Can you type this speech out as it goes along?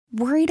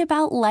Worried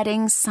about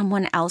letting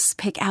someone else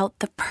pick out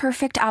the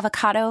perfect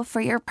avocado for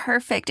your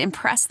perfect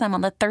impress them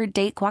on the third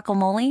date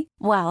guacamole?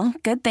 Well,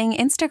 good thing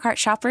Instacart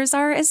shoppers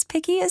are as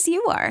picky as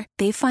you are.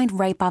 They find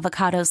ripe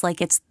avocados like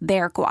it's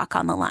their guac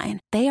on the line.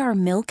 They are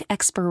milk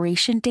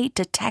expiration date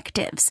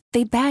detectives.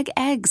 They bag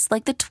eggs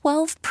like the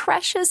 12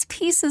 precious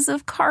pieces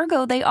of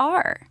cargo they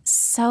are.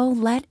 So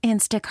let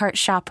Instacart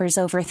shoppers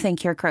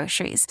overthink your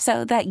groceries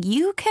so that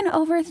you can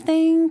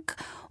overthink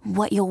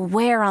what you'll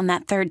wear on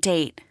that third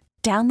date.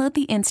 Download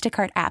the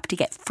Instacart app to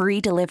get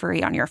free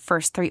delivery on your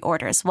first 3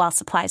 orders while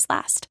supplies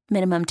last.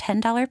 Minimum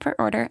 $10 per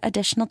order.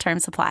 Additional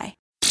terms apply.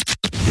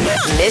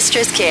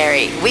 Mistress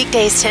Carrie,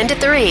 weekdays 10 to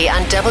 3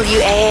 on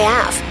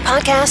WAAF.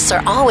 Podcasts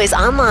are always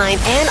online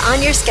and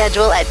on your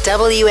schedule at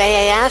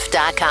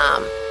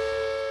WAAF.com.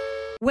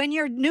 When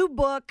your new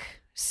book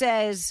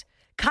says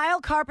Kyle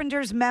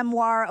Carpenter's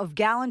memoir of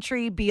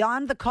gallantry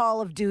beyond the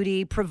call of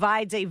duty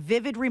provides a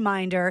vivid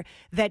reminder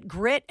that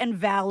grit and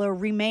valor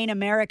remain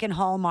American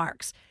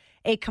hallmarks.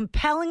 A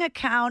compelling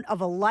account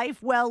of a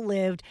life well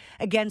lived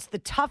against the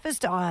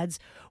toughest odds,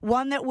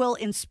 one that will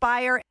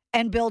inspire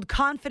and build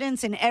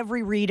confidence in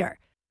every reader.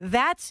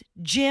 That's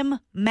Jim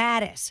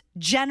Mattis,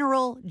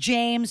 General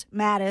James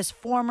Mattis,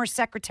 former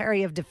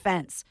Secretary of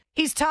Defense.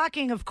 He's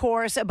talking, of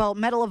course, about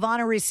Medal of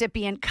Honor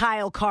recipient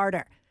Kyle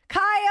Carter.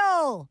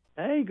 Kyle!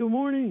 Hey, good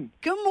morning.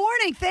 Good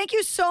morning. Thank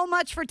you so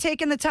much for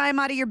taking the time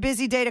out of your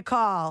busy day to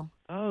call.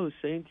 Oh,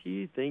 same to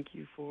you. Thank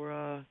you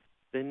for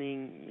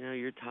spending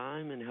your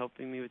time and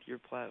helping me with your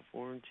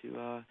platform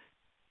to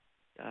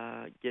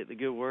get the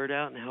good word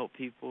out and help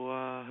people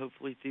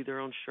hopefully through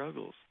their own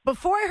struggles.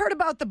 Before I heard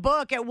about the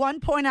book, at one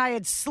point I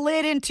had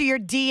slid into your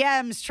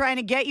DMs trying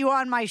to get you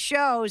on my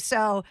show,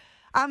 so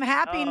I'm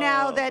happy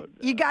now that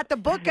you got the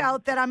book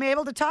out that I'm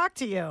able to talk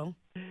to you.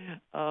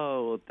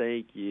 Oh, well,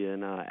 thank you,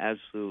 and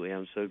absolutely,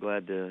 I'm so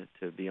glad to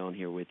be on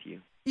here with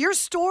you. Your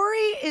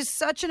story is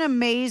such an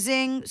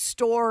amazing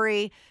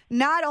story,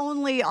 not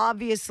only,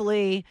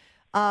 obviously,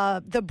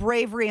 the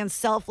bravery and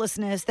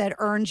selflessness that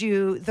earned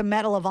you the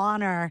Medal of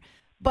Honor,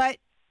 but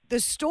the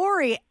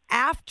story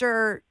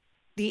after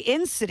the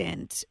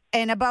incident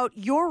and about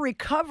your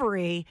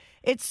recovery.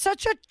 It's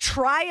such a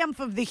triumph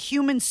of the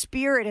human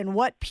spirit and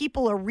what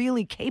people are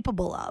really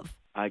capable of.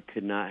 I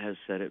could not have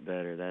said it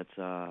better. That's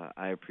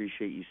I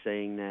appreciate you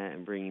saying that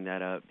and bringing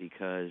that up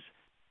because,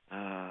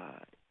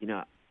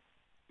 you're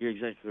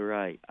exactly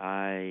right.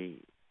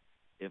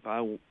 If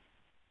I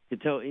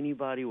could tell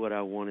anybody what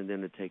I wanted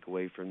them to take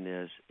away from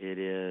this, it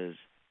is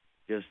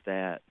just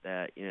that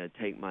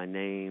take my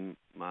name,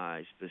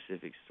 my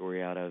specific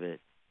story out of it.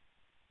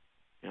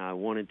 And I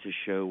wanted to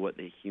show what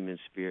the human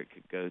spirit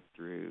could go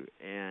through,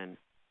 and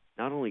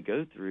not only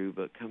go through,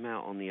 but come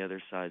out on the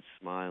other side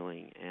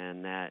smiling,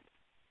 and that,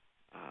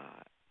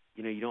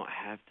 you don't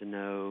have to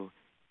know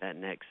that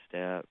next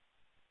step,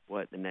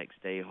 what the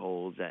next day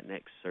holds, that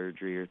next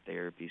surgery or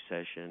therapy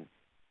session.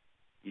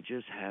 You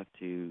just have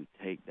to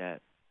take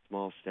that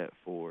small step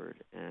forward.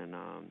 And,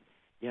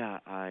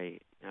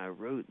 I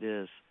wrote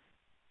this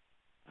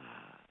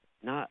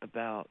not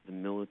about the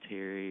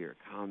military or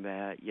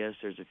combat. Yes,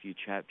 there's a few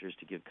chapters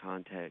to give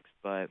context,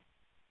 but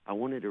I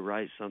wanted to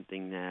write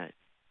something that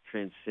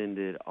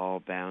transcended all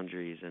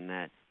boundaries and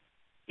that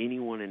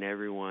anyone and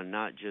everyone,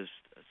 not just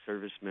a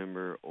service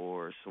member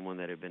or someone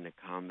that had been to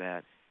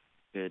combat,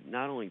 could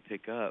not only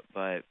pick up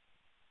but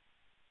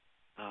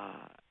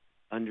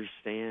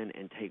understand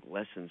and take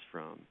lessons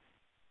from.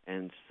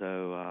 And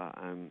so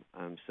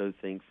I'm so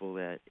thankful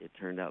that it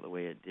turned out the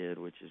way it did,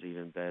 which is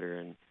even better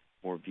and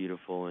more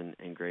beautiful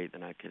and great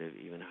than I could have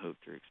even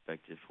hoped or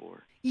expected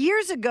for.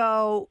 Years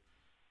ago,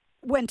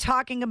 when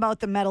talking about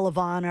the Medal of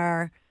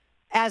Honor,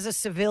 as a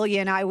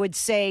civilian, I would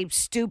say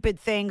stupid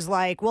things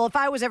like, well, if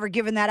I was ever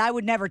given that, I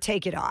would never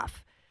take it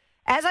off.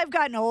 As I've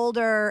gotten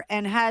older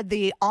and had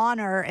the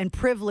honor and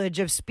privilege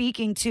of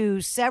speaking to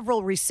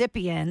several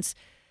recipients,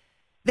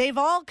 they've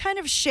all kind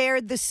of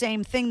shared the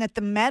same thing, that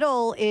the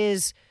medal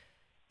is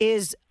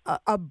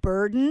a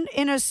burden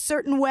in a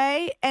certain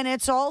way, and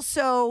it's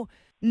also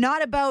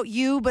not about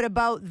you, but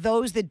about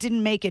those that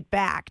didn't make it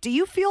back. Do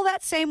you feel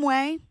that same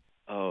way?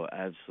 Oh,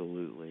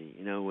 absolutely.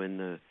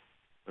 When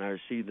I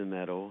received the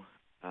medal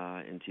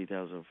in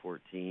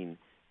 2014,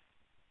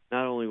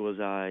 not only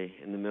was I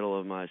in the middle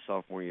of my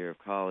sophomore year of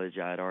college,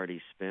 I had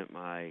already spent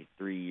my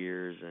 3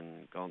 years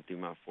and gone through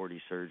my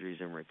 40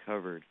 surgeries and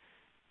recovered.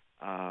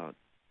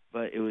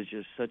 But it was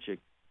just such a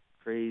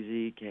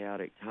crazy,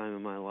 chaotic time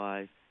in my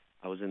life.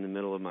 I was in the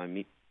middle of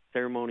my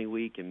ceremony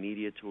week and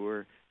media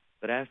tour.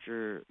 But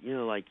after,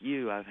 like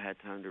you, I've had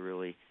time to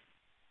really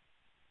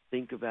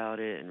think about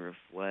it and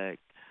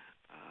reflect.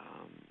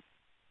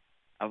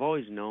 I've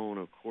always known,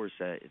 of course,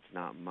 that it's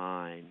not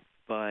mine,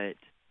 but,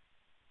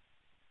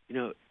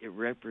 it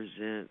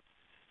represents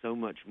so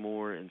much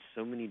more in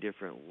so many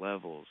different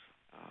levels,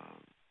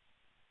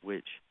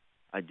 which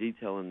I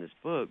detail in this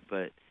book.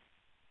 But,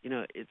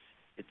 it's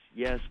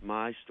yes,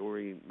 my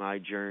story, my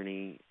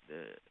journey.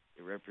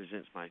 It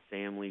represents my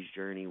family's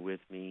journey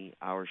with me,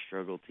 our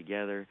struggle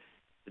together.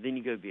 But then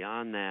you go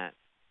beyond that,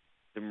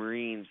 the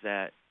Marines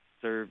that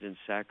served and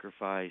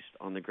sacrificed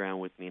on the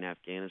ground with me in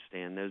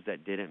Afghanistan, those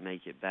that didn't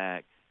make it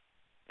back,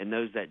 and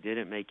those that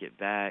didn't make it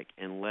back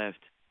and left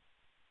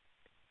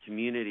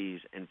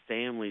communities and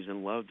families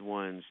and loved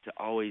ones to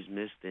always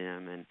miss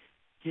them, and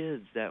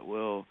kids that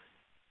will,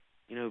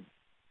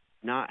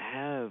 not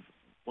have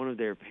one of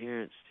their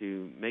parents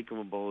to make them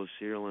a bowl of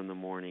cereal in the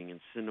morning and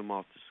send them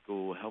off to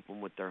school, help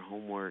them with their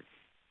homework.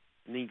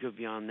 And then you go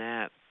beyond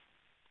that,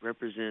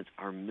 represents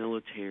our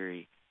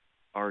military,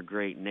 our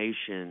great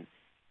nation,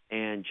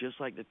 and just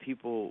like the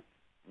people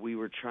we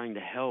were trying to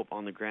help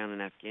on the ground in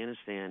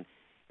Afghanistan,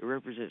 it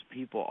represents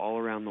people all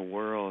around the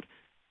world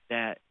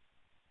that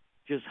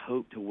just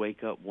hope to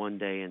wake up one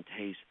day and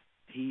taste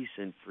peace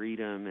and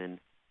freedom, and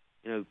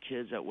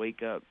kids that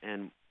wake up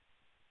and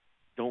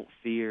don't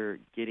fear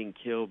getting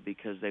killed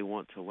because they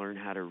want to learn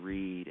how to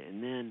read.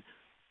 And then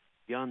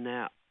beyond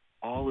that,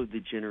 all of the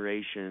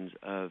generations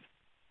of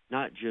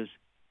not just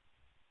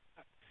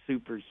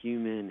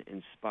superhuman,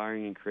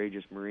 inspiring, and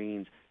courageous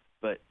Marines,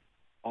 but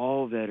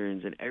all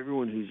veterans and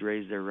everyone who's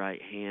raised their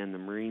right hand, the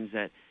Marines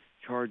that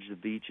charged the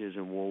beaches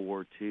in World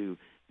War II,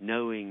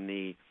 knowing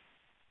the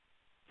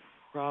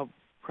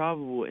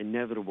probable,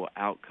 inevitable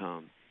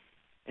outcome.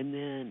 And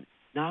then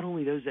not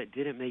only those that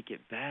didn't make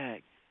it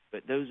back,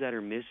 but those that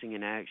are missing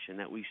in action,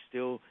 that we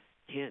still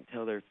can't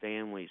tell their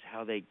families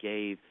how they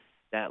gave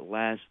that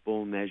last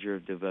full measure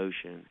of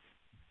devotion.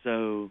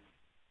 So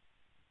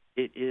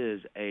it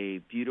is a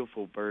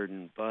beautiful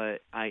burden, but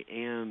I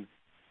am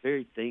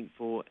very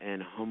thankful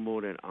and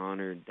humbled and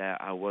honored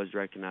that I was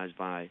recognized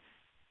by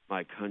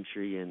my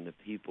country and the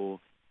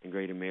people and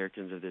great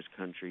Americans of this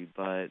country.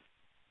 But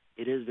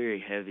it is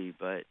very heavy,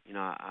 but,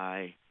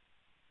 I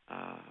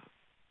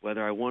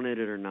whether I wanted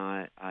it or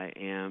not, I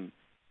am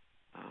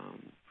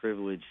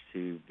privileged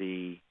to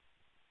be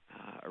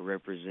a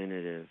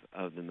representative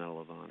of the Medal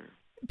of Honor.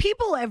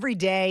 People every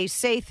day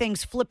say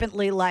things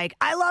flippantly like,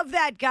 I love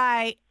that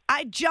guy.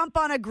 I'd jump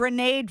on a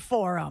grenade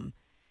for him.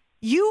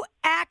 You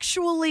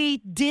actually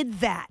did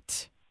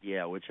that.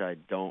 Yeah, which I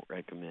don't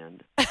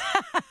recommend.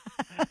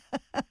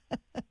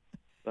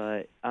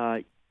 But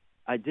I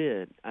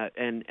did.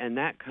 And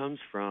that comes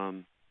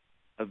from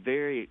a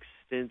very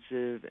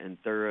extensive and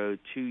thorough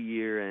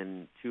 2-year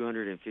and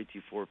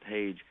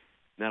 254-page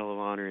Medal of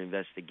Honor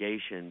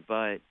investigation.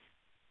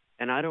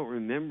 And I don't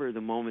remember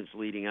the moments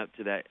leading up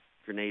to that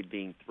grenade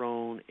being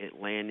thrown,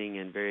 it landing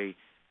in very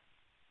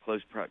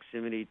close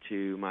proximity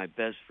to my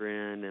best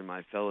friend and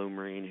my fellow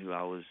Marine who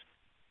I was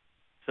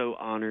so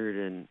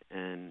honored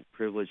and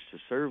privileged to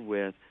serve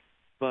with.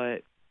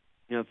 But,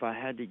 if I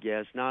had to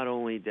guess, not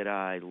only did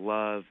I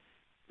love,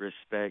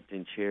 respect,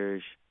 and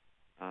cherish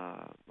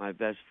my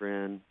best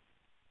friend,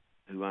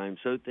 who I am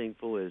so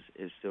thankful is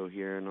still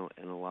here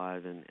and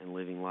alive and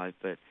living life,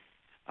 but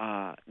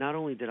not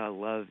only did I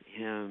love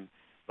him,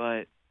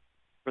 but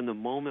from the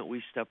moment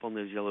we step on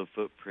those yellow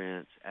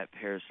footprints at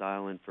Parris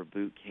Island for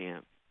boot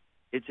camp,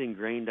 it's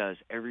ingrained us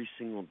every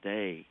single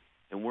day,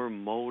 and we're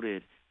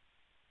molded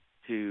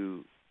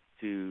to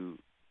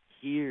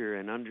hear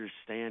and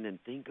understand and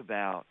think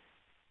about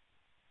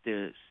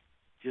this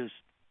just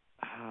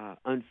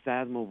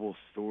unfathomable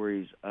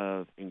stories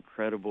of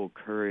incredible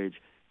courage,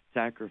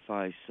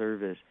 sacrifice,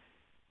 service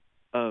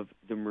of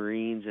the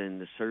Marines and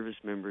the service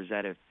members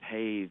that have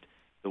paved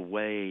the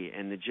way,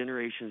 and the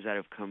generations that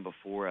have come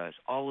before us,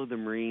 all of the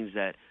Marines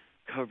that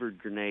covered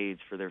grenades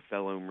for their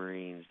fellow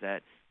Marines,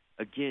 that,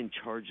 again,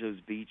 charged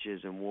those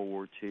beaches in World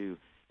War II,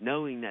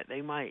 knowing that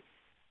they might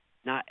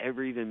not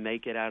ever even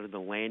make it out of the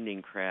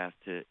landing craft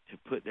to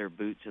put their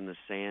boots in the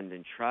sand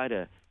and try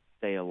to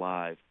stay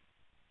alive.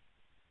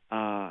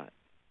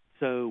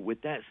 So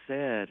with that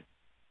said,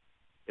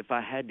 if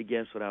I had to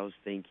guess what I was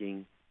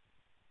thinking,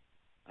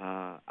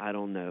 I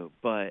don't know.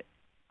 But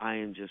I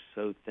am just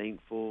so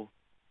thankful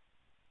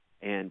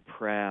and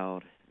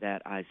proud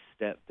that I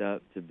stepped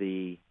up to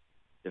be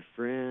the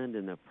friend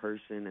and the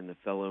person and the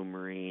fellow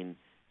Marine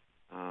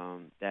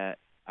that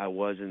I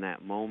was in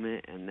that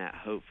moment, and that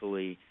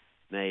hopefully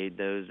made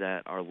those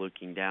that are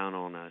looking down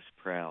on us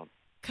proud.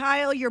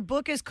 Kyle, your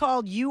book is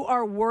called You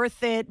Are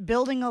Worth It,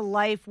 Building a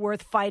Life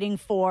Worth Fighting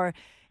For.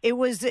 It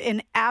was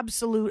an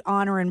absolute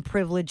honor and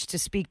privilege to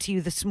speak to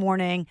you this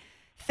morning.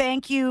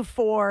 Thank you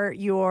for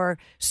your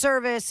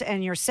service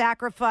and your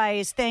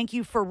sacrifice. Thank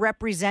you for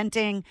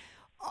representing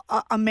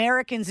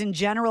Americans in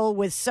general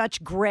with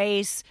such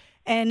grace.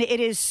 And it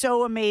is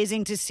so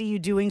amazing to see you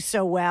doing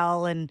so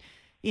well. And,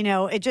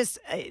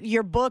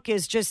 your book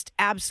is just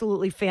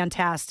absolutely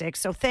fantastic.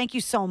 So thank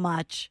you so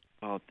much.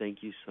 Oh,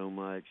 thank you so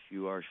much.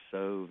 You are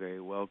so very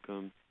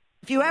welcome.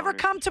 If you ever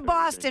come to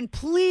Boston,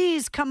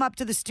 please come up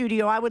to the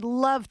studio. I would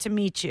love to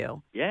meet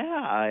you. Yeah,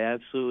 I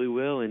absolutely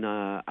will. And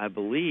I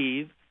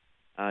believe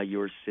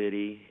your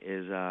city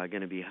is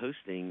going to be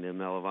hosting the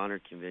Medal of Honor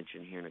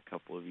Convention here in a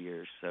couple of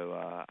years.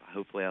 So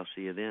hopefully I'll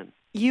see you then.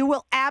 You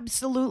will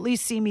absolutely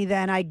see me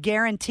then. I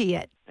guarantee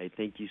it. Hey,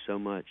 thank you so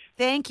much.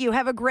 Thank you.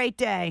 Have a great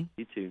day.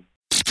 You too.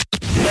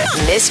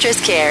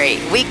 Mistress Carrie,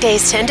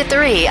 weekdays 10 to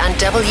 3 on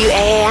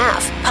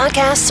WAAF.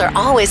 Podcasts are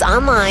always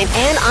online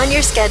and on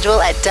your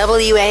schedule at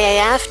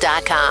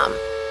WAAF.com.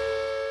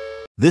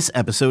 This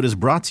episode is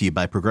brought to you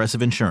by Progressive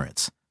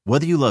Insurance.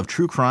 Whether you love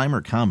true crime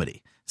or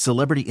comedy,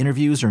 celebrity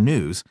interviews or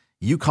news,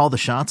 you call the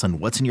shots on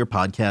what's in your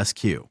podcast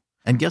queue.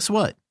 And guess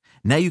what?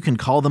 Now you can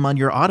call them on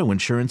your auto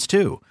insurance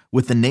too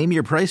with the Name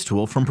Your Price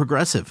tool from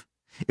Progressive.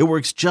 It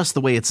works just the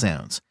way it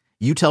sounds.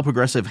 You tell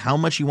Progressive how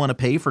much you want to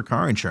pay for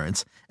car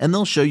insurance, and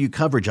they'll show you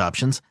coverage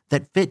options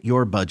that fit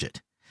your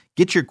budget.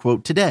 Get your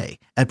quote today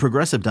at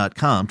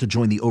Progressive.com to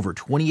join the over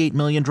 28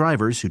 million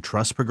drivers who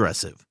trust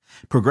Progressive.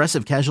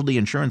 Progressive Casualty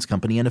Insurance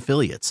Company and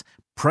Affiliates.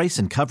 Price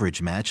and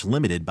coverage match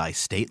limited by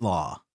state law.